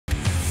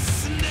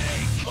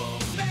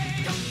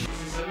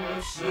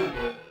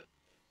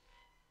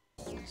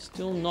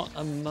Still not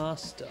a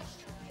master.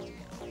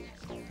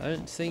 I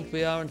don't think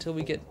we are until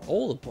we get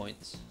all the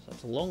points. So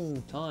it's a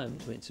long time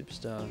between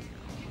Superstar.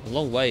 A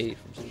long way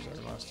from Superstar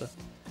to Master.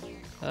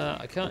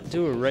 I can't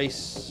do a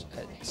race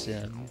at...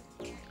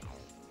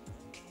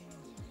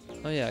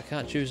 Oh yeah, I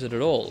can't choose it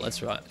at all.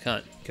 That's right.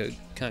 Can't go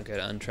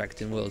to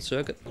Untracked in World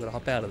Circuit. I've got to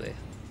hop out of there.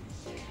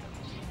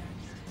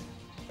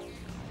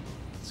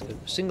 Let's go to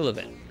a single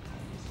event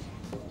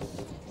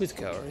with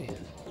Kaori.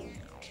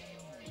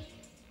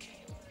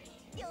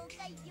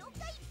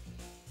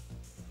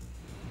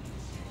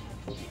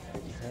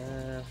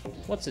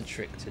 What's a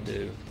trick to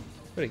do?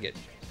 What do we get?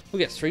 We'll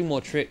get 3 more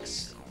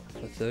tricks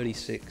for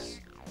 36.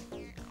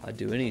 I'd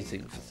do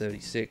anything for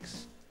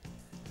 36.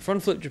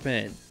 Front flip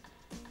Japan.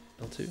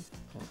 L2?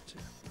 L2.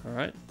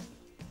 Alright.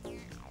 A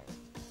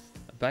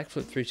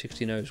backflip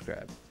 360 nose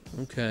grab.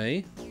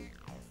 Okay.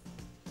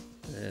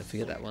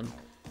 Forget that one.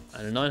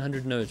 And a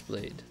 900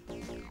 nosebleed.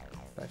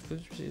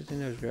 Backflip 360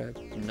 nose grab.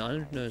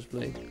 900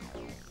 nosebleed.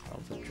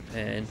 Front flip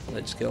Japan.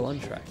 Let's go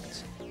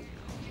Untracked.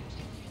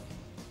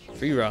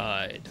 Free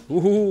ride.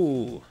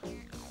 Woohoo!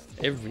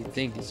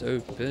 Everything is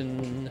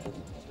open.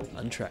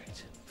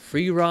 Untracked.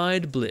 Free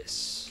ride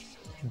bliss. ...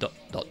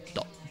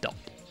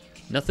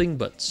 Nothing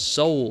but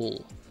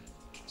soul.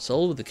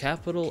 Soul with a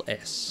capital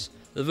S.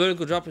 The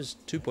vertical drop is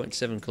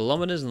 2.7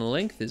 kilometers and the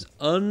length is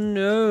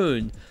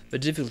unknown. The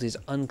difficulty is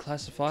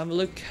unclassified. The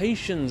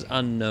location's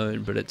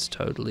unknown, but it's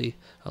totally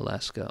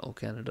Alaska or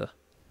Canada.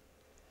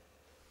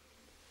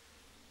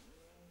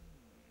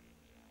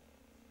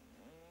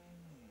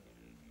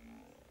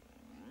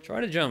 Try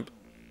to jump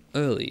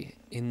early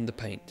in the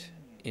paint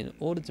in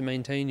order to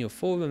maintain your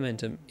forward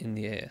momentum in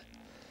the air.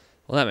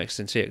 Well, that makes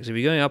sense here, because if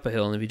you're going up a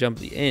hill and if you jump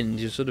at the end,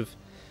 you're sort of,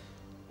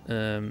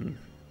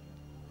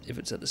 if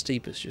it's at the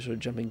steepest, you're sort of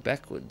jumping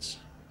backwards.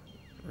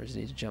 Whereas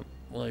you need to jump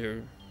while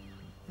you're,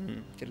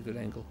 get a good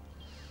angle.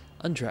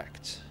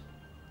 Untracked.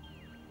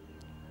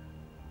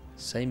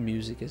 Same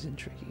music as in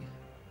Tricky.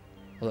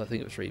 Although I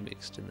think it was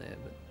remixed in there,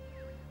 but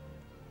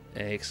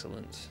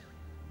excellent.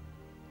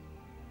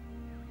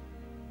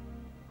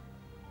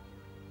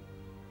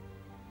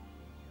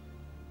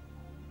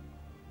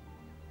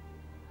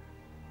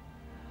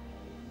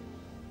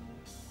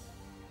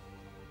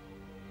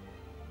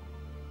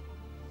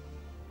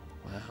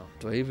 Wow,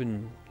 do I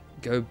even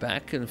go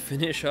back and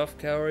finish off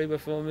Kaori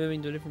before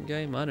moving to a different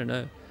game? I don't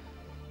know.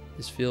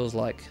 This feels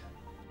like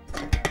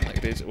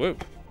this. Whoa,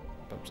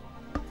 oops.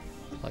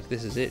 Like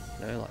this is it.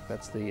 You know, like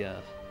that's the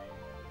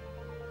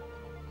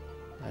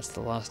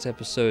last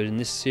episode in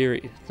this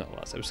series. Not the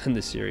last episode in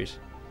this series.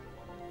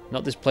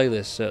 Not this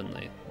playlist,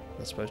 certainly.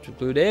 That's supposed to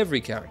include every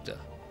character.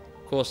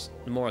 Of course,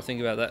 the more I think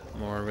about that, the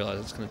more I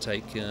realize it's going to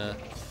take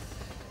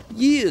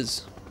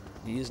years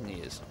and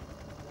years.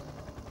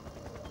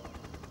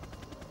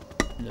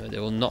 No,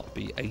 there will not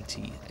be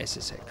 80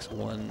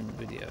 SSX1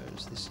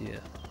 videos this year.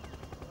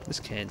 This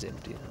can's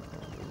empty.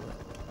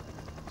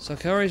 So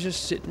Kaori's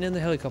just sitting in the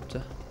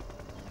helicopter.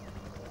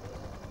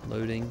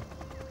 Loading.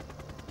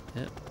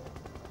 Yep.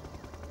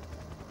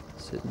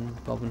 Sitting,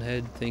 bobbing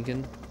head,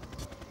 thinking.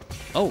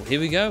 Oh, here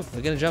we go.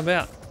 We're going to jump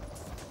out.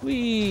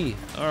 Whee!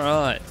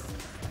 Alright.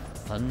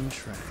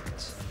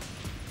 Untracked.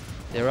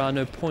 There are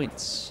no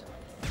points.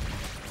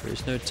 There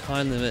is no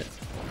time limit.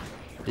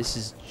 This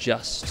is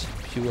just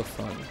pure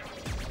fun.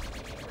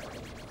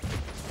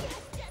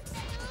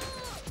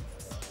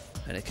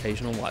 And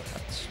occasional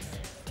wipeouts.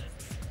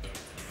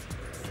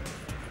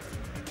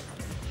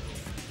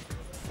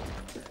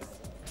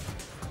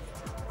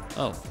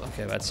 Oh,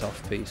 okay, that's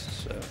off piece,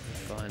 so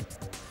fine.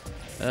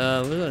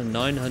 We've got a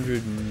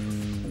 900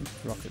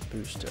 rocket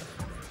booster.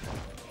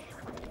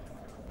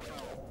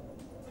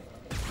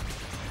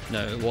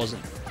 No, it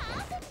wasn't.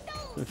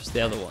 It was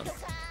the other one.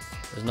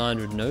 It was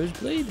 900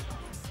 nosebleed?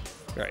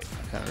 Great,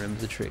 I can't remember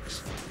the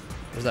tricks.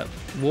 It was that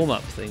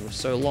warm-up thing, it was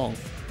so long.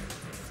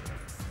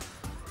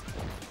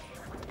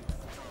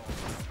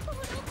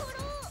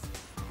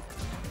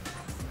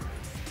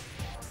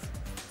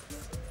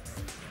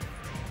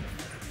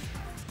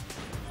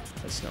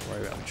 Let's not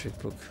worry about the trick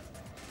book.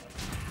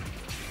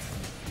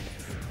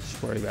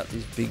 Just worry about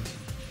these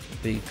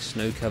big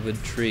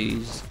snow-covered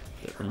trees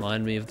that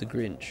remind me of the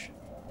Grinch.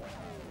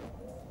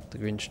 The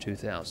Grinch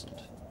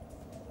 2000.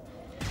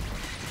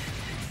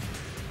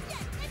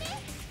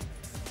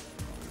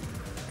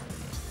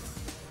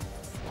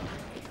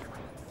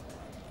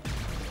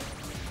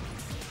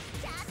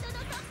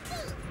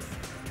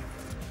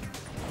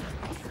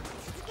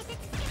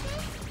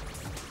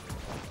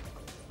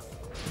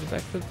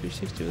 Backflip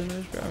 360 with a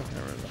nose grab? I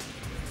can't remember.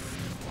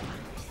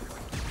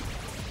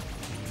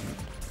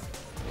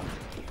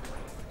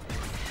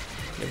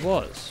 It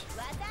was.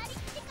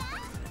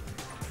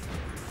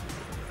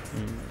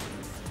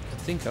 I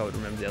think I would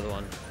remember the other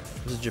one.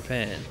 It was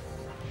Japan.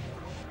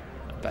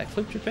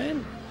 Backflip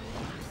Japan?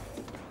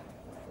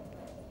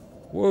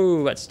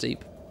 Whoa, that's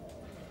steep.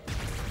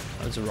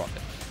 That was a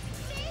rocket.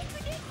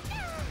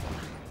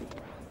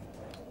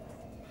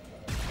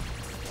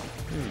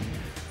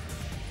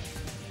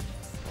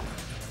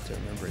 Don't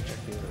remember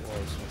exactly what it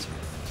was.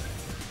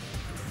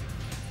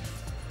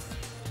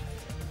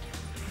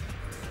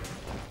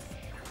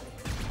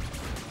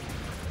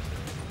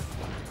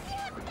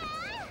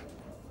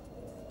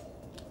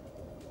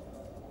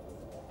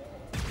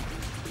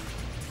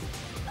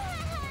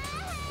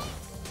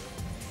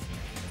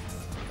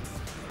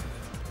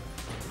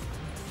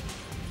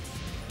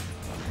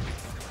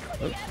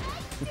 Oh.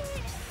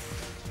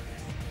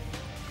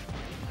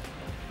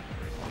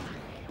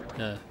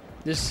 No.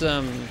 This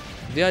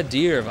the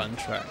idea of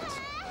Untracked,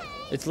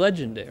 it's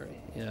legendary.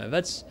 You know,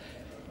 it's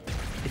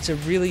a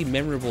really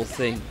memorable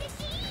thing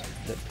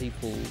that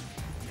people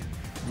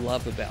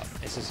love about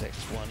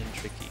SSX1 and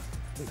Tricky,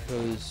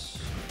 because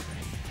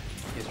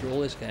you through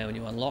all this game and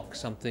you unlock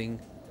something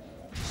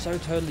so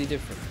totally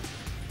different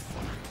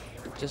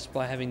just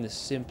by having the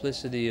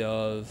simplicity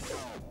of,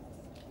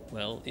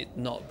 well, it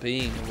not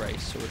being a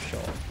race or a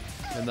shot.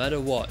 No matter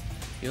what,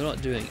 you're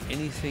not doing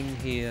anything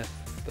here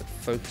but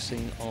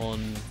focusing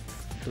on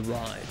the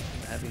ride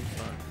and having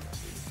fun.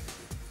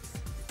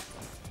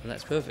 And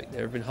that's perfect.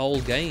 There have been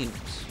whole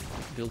games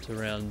built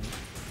around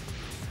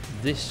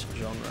this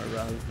genre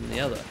rather than the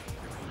other.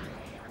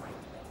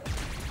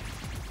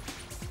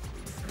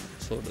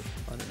 Sort of,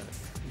 I don't know.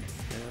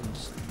 I'm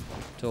just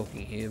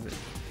talking here, but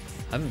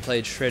I haven't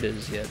played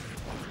Shredders yet.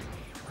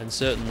 And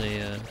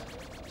certainly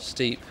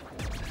Steep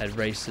had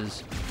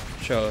races,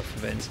 show-off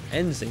events,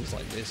 and things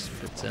like this,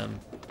 but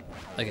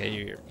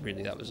okay,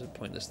 really that was a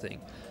pointless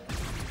thing.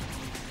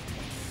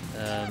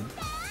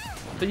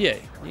 But yeah,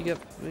 you get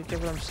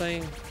what I'm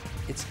saying?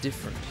 It's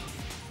different.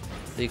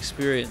 The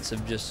experience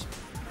of just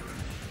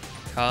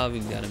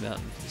carving down a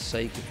mountain for the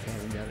sake of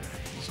carving down it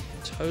is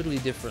totally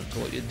different to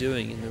what you're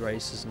doing in the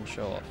races and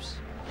show-offs.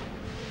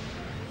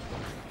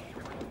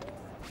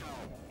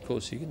 Of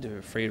course, you can do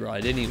a free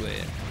ride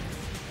anywhere,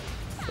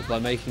 but by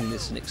making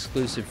this an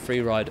exclusive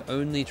free ride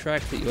only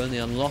track that you only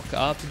unlock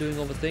after doing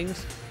all the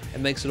things,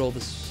 it makes it all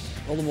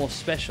the more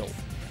special.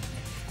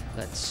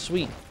 That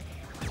sweet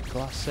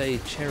Glace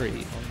cherry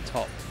on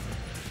top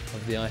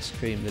of the ice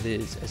cream that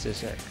is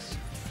SSX.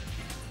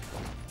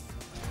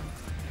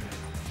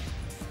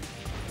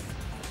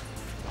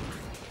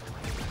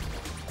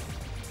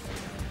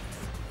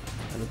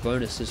 And the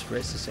bonuses for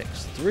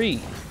SSX3,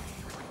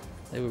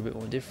 they were a bit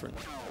more different.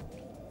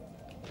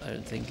 I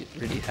don't think it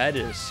really had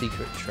a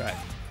secret track,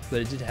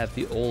 but it did have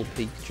the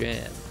all-peak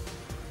jam,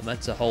 and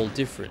that's a whole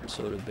different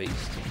sort of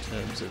beast in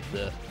terms of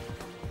the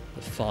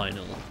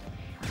final,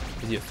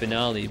 with your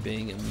finale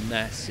being a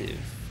massive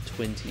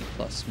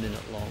 20+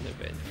 minute long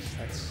event.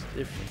 That's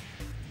different.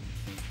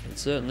 And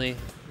certainly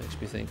makes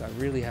me think I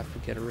really have to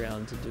get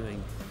around to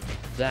doing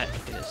that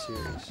in a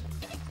series.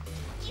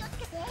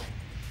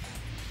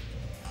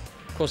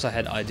 Of course, I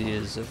had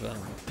ideas of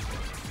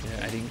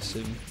adding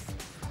some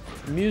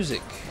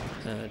music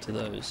to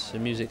those,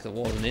 some music that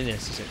wasn't in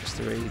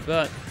SSX3,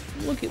 but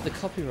look at the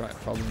copyright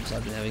problems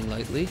I've been having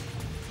lately.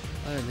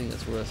 I don't think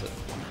that's worth it.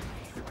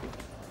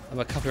 And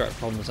by copyright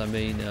problems, I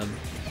mean a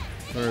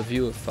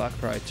review of Far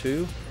Cry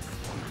 2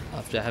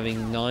 after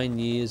having 9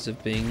 years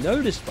of being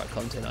noticed by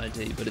Content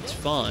ID, but it's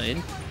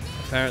fine.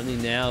 Apparently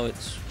now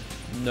it's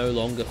no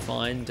longer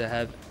fine to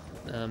have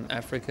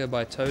Africa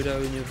by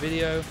Toto in your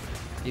video,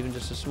 even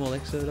just a small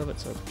excerpt of it,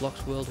 so it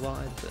blocks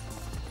worldwide, but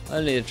I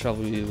don't need to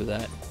trouble you with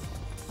that.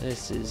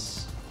 This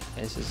is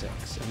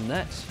SSX, and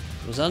that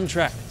was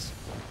Untracked.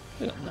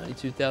 We got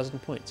 92,000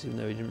 points, even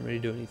though we didn't really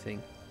do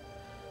anything.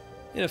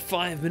 In a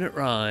 5-minute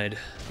ride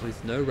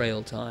with no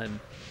rail time.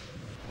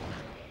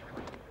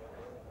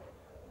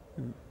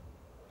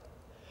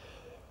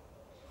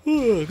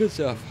 Oh, good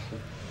stuff.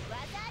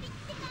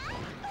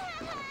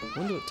 I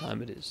wonder what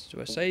time it is. Do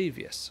I save?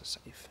 Yes, I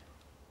save.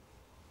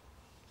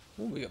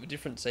 Oh, we got a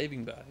different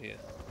saving bar here.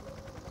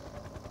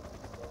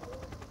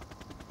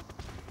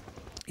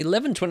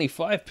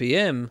 11:25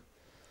 PM.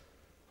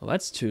 Well,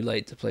 that's too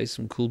late to play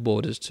some Cool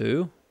Borders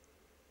 2.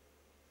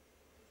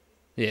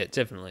 Yeah,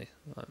 definitely.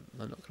 I'm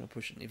not going to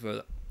push it any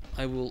further.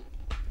 I will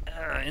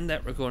end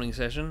that recording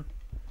session,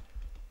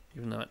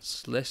 even though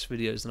it's less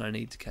videos than I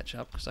need to catch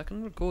up, because I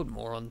can record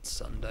more on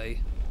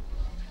Sunday.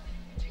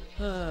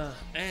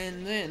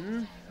 And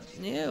then,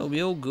 yeah, it'll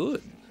be all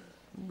good.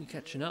 We'll be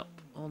catching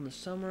up on the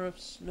summer of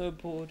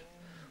snowboard.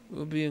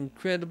 We'll be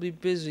incredibly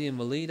busy, and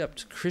we'll lead up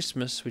to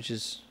Christmas, which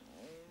is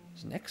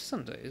next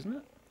Sunday, isn't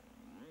it?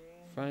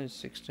 Friday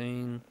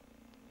 16.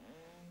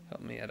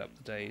 Help me add up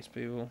the days,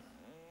 people.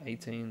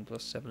 18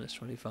 plus 7 is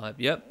 25.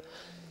 Yep.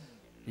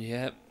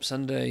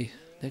 Sunday.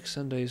 Next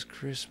Sunday is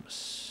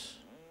Christmas.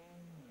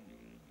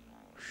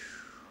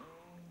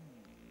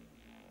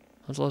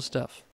 That's a lot of stuff.